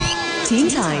Teen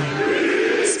Time.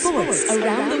 Sports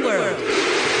around the world.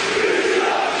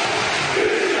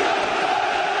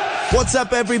 What's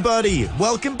up, everybody?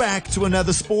 Welcome back to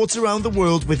another Sports Around the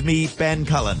World with me, Ben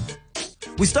Cullen.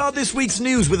 We start this week's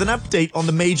news with an update on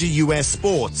the major US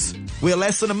sports. We're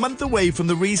less than a month away from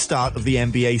the restart of the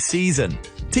NBA season.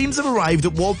 Teams have arrived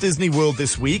at Walt Disney World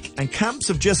this week, and camps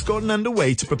have just gotten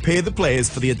underway to prepare the players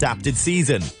for the adapted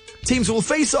season. Teams will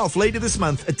face off later this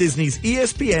month at Disney's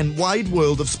ESPN Wide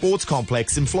World of Sports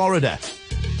complex in Florida.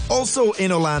 Also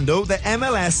in Orlando, the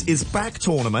MLS is Back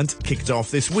tournament kicked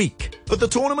off this week. But the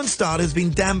tournament start has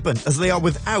been dampened as they are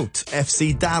without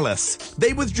FC Dallas.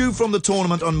 They withdrew from the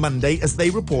tournament on Monday as they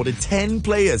reported 10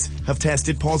 players have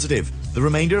tested positive. The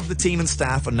remainder of the team and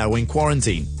staff are now in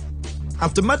quarantine.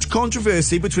 After much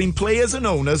controversy between players and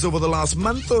owners over the last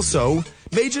month or so,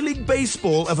 Major League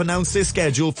Baseball have announced their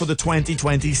schedule for the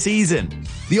 2020 season.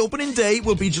 The opening day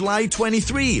will be July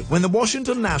 23, when the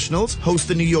Washington Nationals host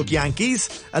the New York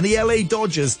Yankees and the LA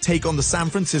Dodgers take on the San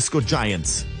Francisco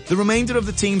Giants. The remainder of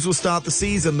the teams will start the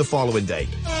season the following day.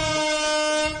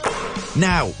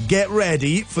 Now, get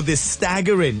ready for this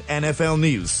staggering NFL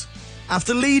news.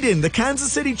 After leading the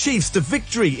Kansas City Chiefs to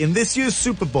victory in this year's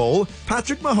Super Bowl,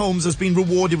 Patrick Mahomes has been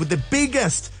rewarded with the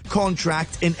biggest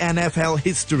contract in NFL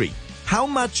history. How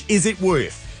much is it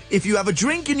worth? If you have a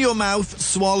drink in your mouth,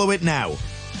 swallow it now.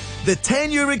 The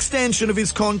 10-year extension of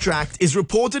his contract is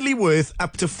reportedly worth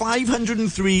up to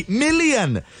 $503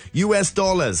 million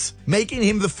US, making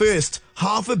him the first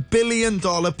 $500 million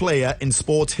player in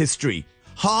sports history.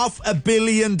 $500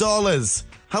 million.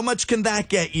 How much can that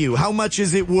get you? How much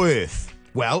is it worth?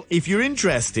 Well, if you're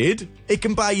interested, it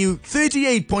can buy you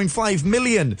 38.5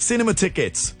 million cinema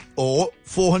tickets, or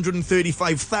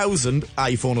 435,000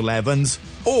 iPhone 11s,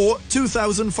 or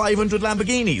 2,500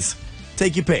 Lamborghinis.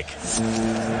 Take your pick.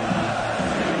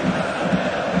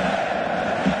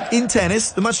 In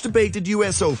tennis, the much-debated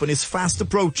US Open is fast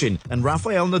approaching, and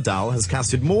Rafael Nadal has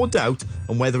casted more doubt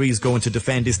on whether he's going to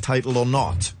defend his title or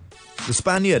not. The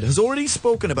Spaniard has already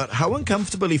spoken about how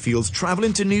uncomfortable he feels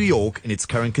travelling to New York in its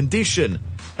current condition.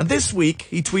 And this week,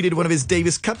 he tweeted one of his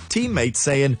Davis Cup teammates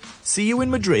saying, "See you in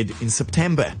Madrid in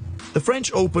September." The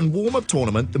French Open warm-up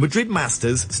tournament, the Madrid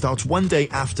Masters, starts one day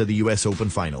after the US Open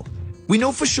final. We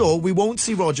know for sure we won't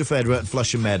see Roger Federer at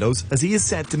Flushing Meadows, as he is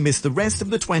set to miss the rest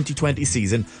of the 2020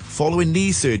 season following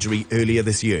knee surgery earlier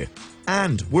this year.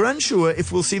 And we're unsure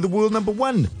if we'll see the world number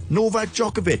one, Novak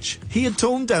Djokovic. He had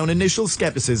toned down initial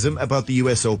skepticism about the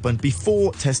US Open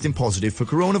before testing positive for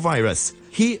coronavirus.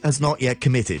 He has not yet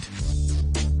committed.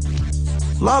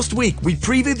 Last week, we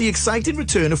previewed the exciting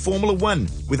return of Formula One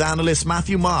with analyst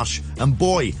Matthew Marsh, and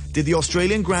boy, did the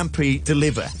Australian Grand Prix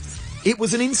deliver. It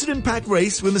was an incident-packed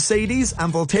race with Mercedes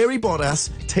and Valtteri Bottas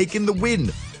taking the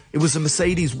win. It was a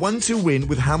Mercedes 1-2 win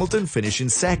with Hamilton finishing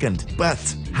second. But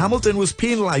Hamilton was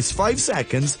penalised 5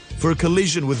 seconds for a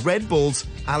collision with Red Bull's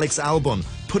Alex Albon,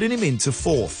 putting him into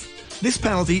fourth. This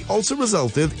penalty also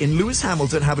resulted in Lewis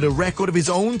Hamilton having a record of his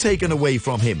own taken away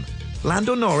from him.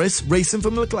 Lando Norris, racing for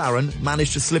McLaren,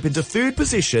 managed to slip into third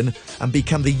position and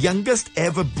become the youngest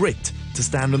ever Brit to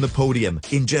stand on the podium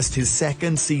in just his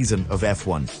second season of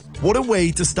F1. What a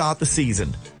way to start the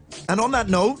season. And on that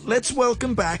note, let's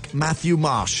welcome back Matthew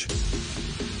Marsh.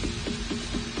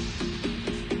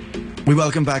 We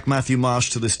welcome back Matthew Marsh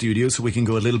to the studio so we can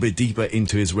go a little bit deeper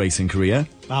into his racing career.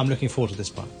 I'm looking forward to this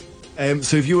part.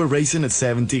 So if you were racing at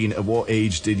 17, at what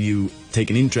age did you take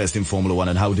an interest in Formula One,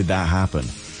 and how did that happen?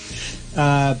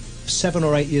 7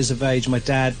 or 8 years of age. My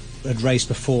dad had raced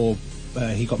before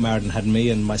he got married and had me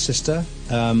and my sister.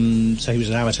 So he was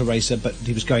an amateur racer, but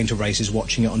he was going to races,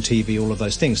 watching it on TV, all of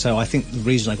those things. So I think the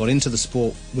reason I got into the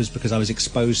sport was because I was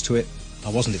exposed to it. I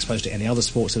wasn't exposed to any other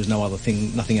sports. There was no other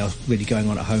thing, nothing else really going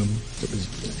on at home.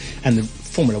 And the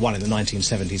Formula One in the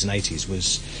 1970s and 80s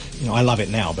was, you know, I love it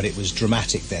now, but it was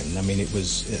dramatic then. I mean, it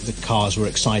was, the cars were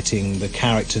exciting, the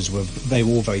characters they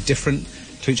were all very different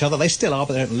to each other. They still are,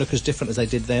 but they don't look as different as they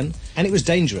did then. And it was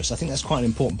dangerous. I think that's quite an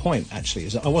important point, actually,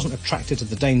 is that I wasn't attracted to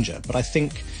the danger, but I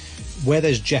think where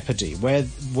there's jeopardy, where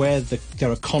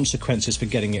there are consequences for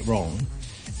getting it wrong,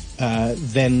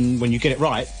 then when you get it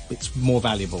right, it's more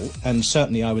valuable. And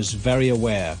certainly I was very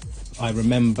aware. I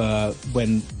remember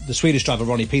when the Swedish driver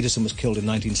Ronnie Peterson was killed in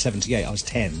 1978, I was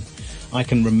 10. I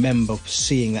can remember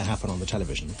seeing that happen on the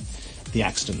television, the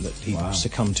accident that he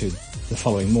succumbed to the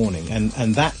following morning.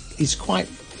 And that is quite...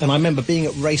 And I remember being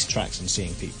at racetracks and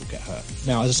seeing people get hurt.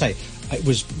 Now, as I say, it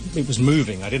was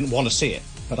moving. I didn't want to see it,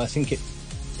 but I think it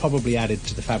probably added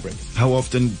to the fabric.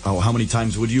 How many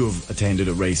times would you have attended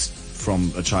a race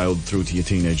from a child through to your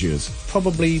teenage years?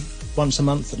 Probably once a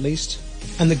month at least.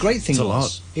 And the great thing It's a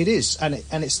was, lot. it is, and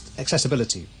it's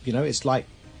accessibility. You know, it's like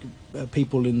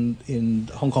people in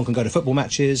Hong Kong can go to football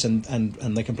matches and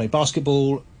they can play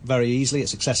basketball very easily.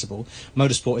 It's accessible.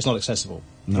 Motorsport is not accessible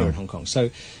here in Hong Kong. So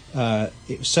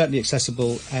it was certainly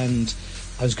accessible, and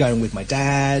I was going with my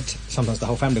dad, sometimes the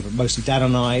whole family, but mostly Dad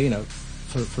and I. You know,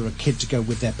 for a kid to go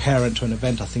with their parent to an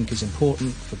event, I think is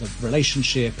important for the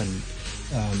relationship. And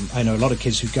I know a lot of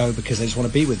kids who go because they just want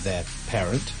to be with their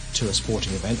parent to a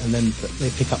sporting event, and then they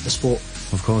pick up the sport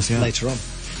Of course, yeah. later on.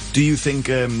 Do you think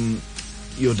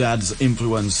your dad's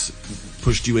influence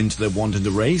pushed you into the wanting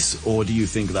to race, or do you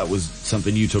think that was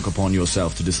something you took upon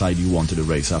yourself to decide you wanted to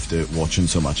race after watching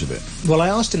so much of it? Well, I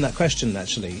asked him that question,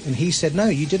 actually, and he said, no,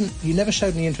 you didn't. You never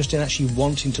showed any interest in actually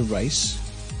wanting to race.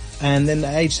 And then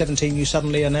at age 17, you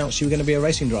suddenly announced you were going to be a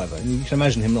racing driver. And you can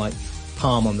imagine him, like,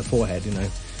 palm on the forehead, you know.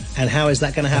 And how is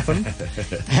that going to happen?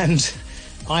 And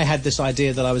I had this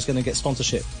idea that I was going to get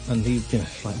sponsorship. And he, you know,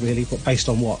 like, really? But based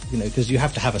on what? You know, because you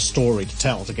have to have a story to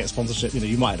tell to get sponsorship. You know,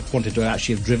 you might have wanted to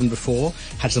actually have driven before,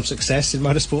 had some success in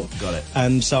motorsport. Got it.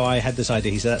 And so I had this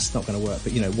idea. He said, that's not going to work.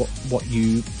 But, you know, what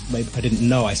you, maybe I didn't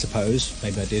know, I suppose,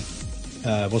 maybe I did,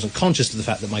 wasn't conscious of the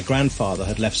fact that my grandfather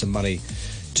had left some money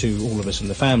to all of us in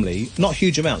the family. Not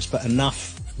huge amounts, but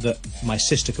enough that my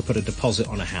sister could put a deposit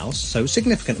on a house. So a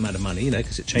significant amount of money, you know,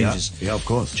 because it changes, Yeah, of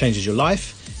course. changes your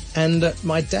life. And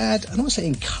my dad, I don't want to say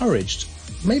encouraged,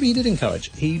 maybe he did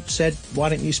encourage. He said, why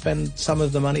don't you spend some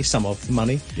of the money,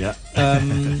 Yeah.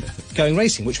 going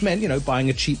racing, which meant, you know, buying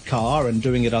a cheap car and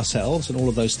doing it ourselves and all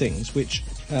of those things, which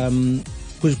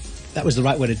was the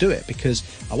right way to do it, because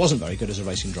I wasn't very good as a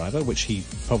racing driver, which he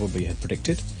probably had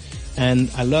predicted.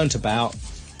 And I learnt about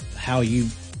how you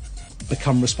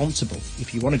become responsible.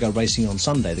 If you want to go racing on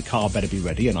Sunday, the car better be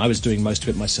ready. And I was doing most of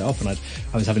it myself, and I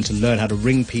was having to learn how to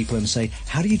ring people and say,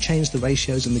 how do you change the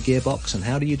ratios in the gearbox, and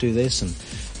how do you do this? And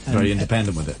Very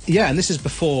independent with it. yeah, and this is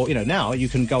before, you know, now you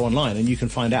can go online and you can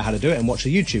find out how to do it and watch a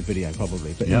YouTube video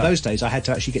probably. But Yeah. in those days, I had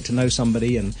to actually get to know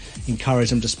somebody and encourage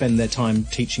them to spend their time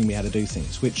teaching me how to do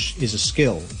things, which is a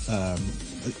skill, a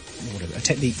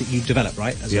technique that you develop,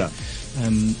 right? Yeah.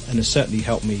 And has certainly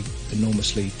helped me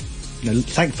enormously. You know,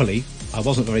 thankfully, I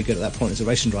wasn't very good at that point as a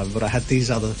racing driver, but I had these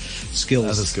other skills.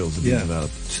 Other skills have been Yeah.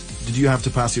 developed. Did you have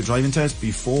to pass your driving test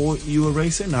before you were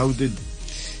racing? How did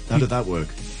that work?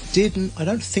 I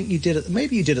don't think you did.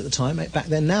 Maybe you did at the time, back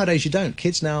then. Nowadays, you don't.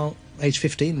 Kids now, age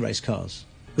 15, race cars,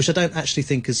 which I don't actually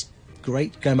think is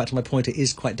great. Going back to my point, it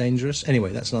is quite dangerous.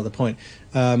 Anyway, that's another point.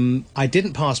 I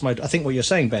didn't pass my. I think what you're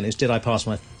saying, Ben, is did I pass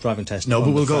my driving test? No, on but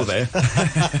the we'll go first?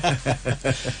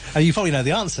 there. And you probably know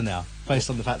the answer now, based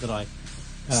on the fact that I.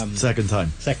 Second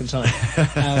time. Second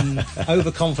time.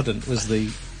 Overconfident was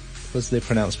the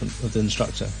pronouncement of the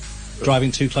instructor.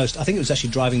 Driving too close. I think it was actually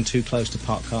driving too close to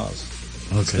parked cars.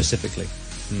 Okay. Specifically.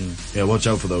 Yeah, watch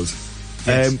out for those.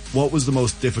 Yes. What was the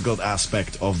most difficult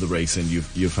aspect of the racing you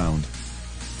found?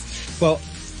 Well,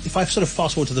 if I sort of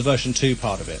fast forward to the version 2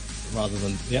 part of it, rather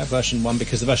than version 1,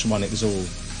 because the version 1 it was all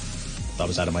I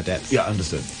was out of my depth. Yeah,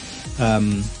 understood.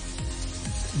 The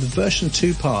version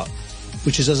 2 part,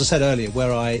 which is, as I said earlier,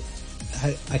 where I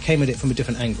came at it from a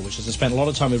different angle, which is I spent a lot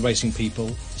of time with racing people,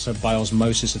 so by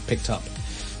osmosis have picked up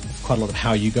quite a lot of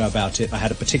how you go about it. I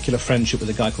had a particular friendship with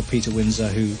a guy called Peter Windsor,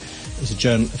 who is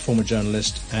a former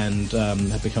journalist and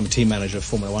had become a team manager of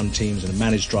Formula One teams and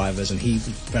managed drivers, and he's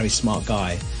a very smart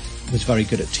guy, was very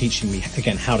good at teaching me,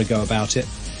 again, how to go about it.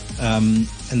 And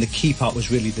the key part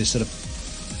was really this sort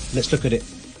of, let's look at it.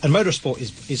 And motorsport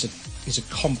is a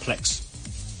complex,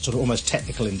 sort of almost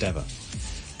technical endeavour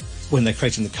when they're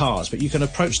creating the cars, but you can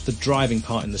approach the driving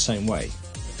part in the same way.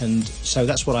 And so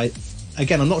that's what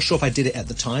I'm not sure if I did it at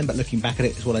the time, but looking back at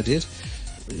it is what I did,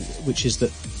 which is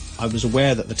that I was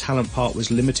aware that the talent part was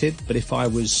limited, but if I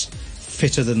was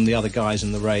fitter than the other guys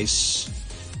in the race,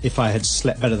 if I had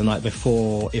slept better the night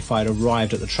before, if I'd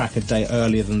arrived at the track a day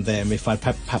earlier than them, if I'd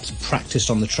perhaps practiced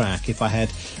on the track, if I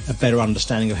had a better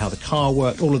understanding of how the car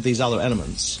worked, all of these other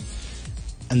elements,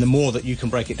 and the more that you can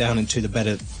break it down into, the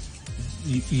better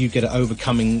you get at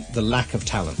overcoming the lack of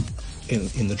talent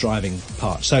in the driving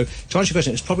part. So to answer your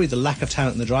question, it's probably the lack of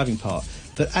talent in the driving part,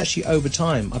 but actually over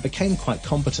time I became quite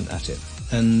competent at it.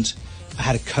 And I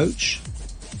had a coach,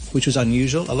 which was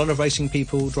unusual. A lot of racing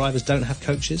drivers don't have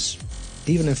coaches.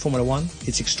 Even in Formula One,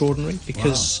 it's extraordinary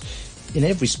because in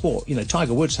every sport, you know,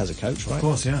 Tiger Woods has a coach, right? Of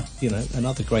course, yeah. You know, and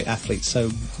other great athletes. So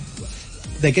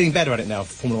they're getting better at it now.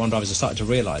 Formula One drivers are starting to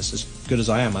realise, as good as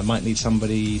I am, I might need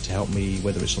somebody to help me,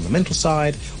 whether it's on the mental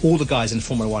side. All the guys in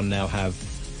Formula One now have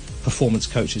performance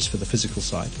coaches for the physical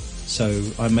side. So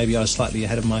maybe I was slightly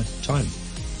ahead of my time.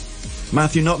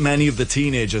 Matthew, not many of the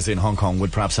teenagers in Hong Kong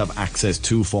would perhaps have access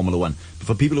to Formula One. But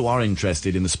for people who are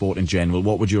interested in the sport in general,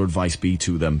 what would your advice be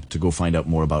to them to go find out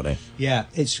more about it? Yeah,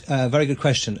 it's a very good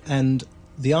question. And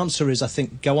the answer is, I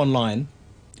think, go online,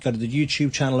 go to the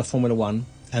YouTube channel of Formula One,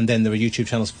 and then there are YouTube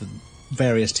channels for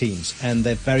various teams. And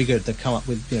they're very good. They've come up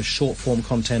with short-form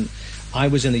content. I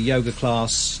was in a yoga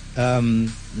class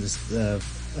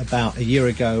about a year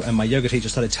ago, and my yoga teacher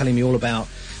started telling me all about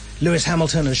Lewis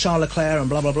Hamilton and Charles Leclerc and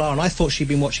blah, blah, blah, and I thought she'd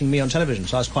been watching me on television,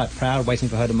 so I was quite proud, waiting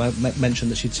for her to mention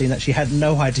that she'd seen that. She had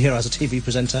no idea I was a TV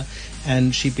presenter,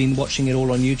 and she'd been watching it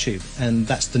all on YouTube, and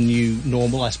that's the new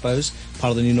normal, I suppose, part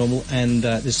of the new normal, and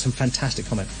there's some fantastic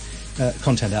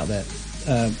content out there.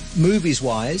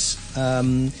 Movies-wise,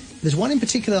 there's one in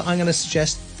particular I'm going to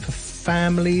suggest for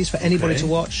families, for anybody to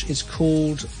watch. It's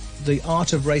called The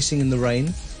Art of Racing in the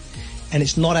Rain, and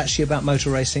it's not actually about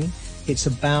motor racing. It's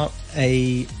about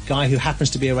a guy who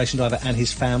happens to be a racing driver and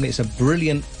his family. It's a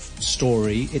brilliant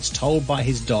story. It's told by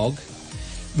his dog.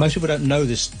 Most people don't know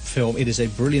this film. It is a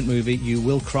brilliant movie. You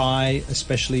will cry,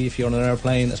 especially if you're on an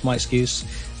aeroplane. That's my excuse.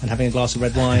 And having a glass of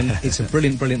red wine. It's a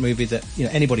brilliant, brilliant movie that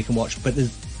anybody can watch. But the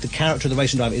character of the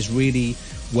racing driver is really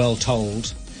well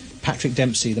told. Patrick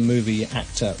Dempsey, the movie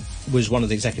actor, was one of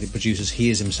the executive producers.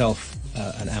 He is himself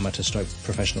an amateur stroke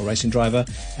professional racing driver,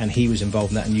 and he was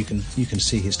involved in that, and you can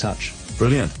see his touch.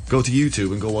 Brilliant. Go to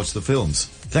YouTube and go watch the films.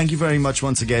 Thank you very much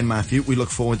once again, Matthew. We look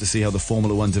forward to see how the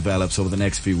Formula One develops over the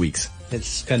next few weeks.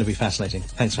 It's going to be fascinating.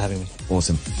 Thanks for having me.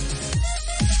 Awesome.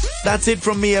 That's it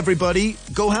from me, everybody.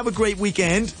 Go have a great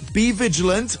weekend. Be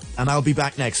vigilant, and I'll be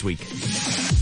back next week.